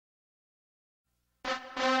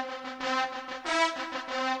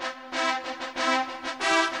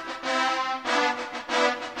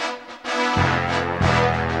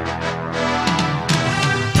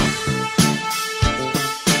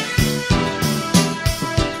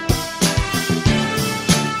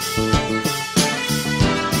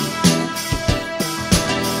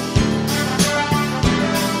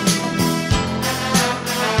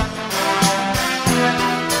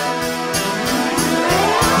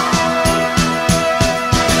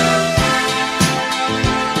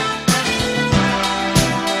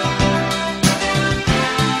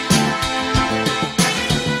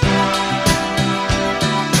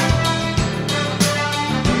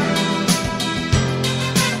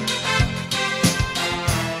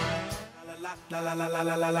Yo,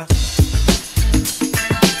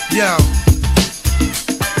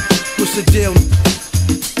 what's the deal?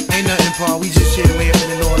 Ain't nothing, Paul. We just here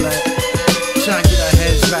waiting and all that. Trying to get our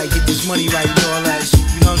heads right, get this money right and all that. You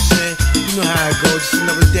know what I'm saying? You know how it goes. Just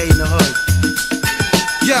another day in the hood.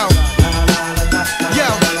 Yo,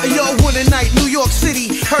 one night, New York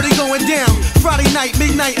City, heard it going down. Friday night,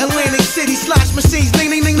 midnight, Atlantic City. Slash machines,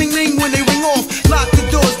 ding, ding, ding, ding, ding. When they ring off, lock the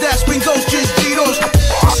doors. That's when ghosts just G-Dos.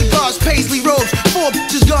 Cigars, paisley robes. 4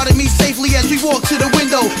 bitches guarded me safely as we walked to the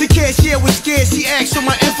window. The cashier was scared, she asked for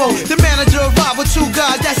my info. The manager arrived with 2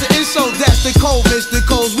 guys, that's an insult. That's the code, Mr.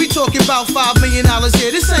 Coles. We talking about $5 million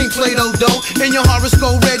here. This ain't Play-Doh, though. And your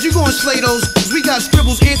horoscope red, you gon' slay those. We got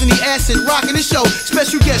scribbles, Anthony Acid, rocking the show.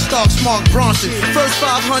 Special guest star, Mark Bronson. First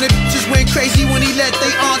 500 just went crazy when he let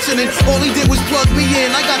they answer. And all he did was plug me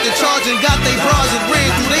in. I got the charge and got they bras and ran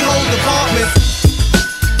through they whole department.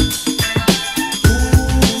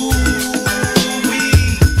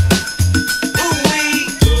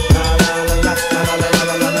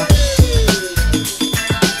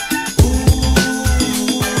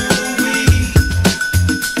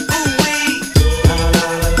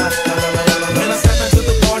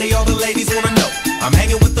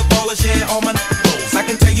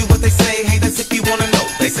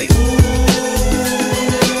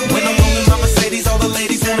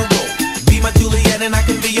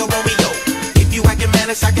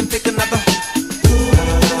 I can pick another.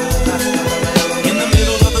 In the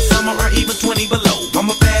middle of the summer or even 20 below.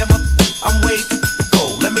 I'm a bad mother, I'm way too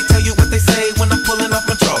cold. Let me tell you what they say when I'm pulling off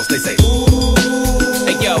my drawers. They say, ooh.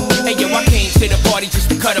 Hey yo, I came to the party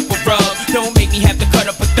just to cut up a rug. Don't make me have to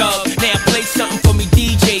cut up a thug. Now play something for me,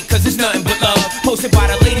 DJ, cause it's nothing but love. Posted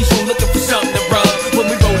by the ladies who looking for something to rub.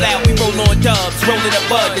 When we roll out, we roll on dubs. Rolling a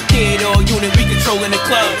bud, the theater unit, we controlling the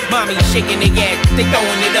club. Mommy shaking their ass, they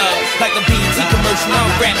throwing it up. Like a BT commercial,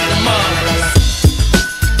 I'm wrapping them up.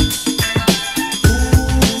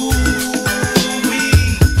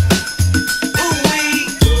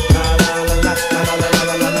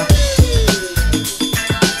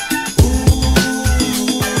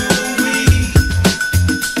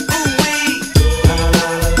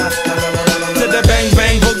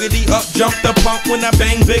 Jump the punk when I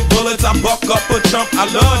bang big bullets, I buck up a chump. I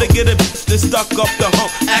love to get a bitch that's stuck up the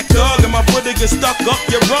hump. Act dog and my foot to get stuck up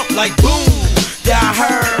your rump like boom. Yeah, I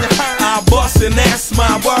heard, I bust and that's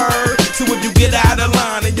my word. So if you get out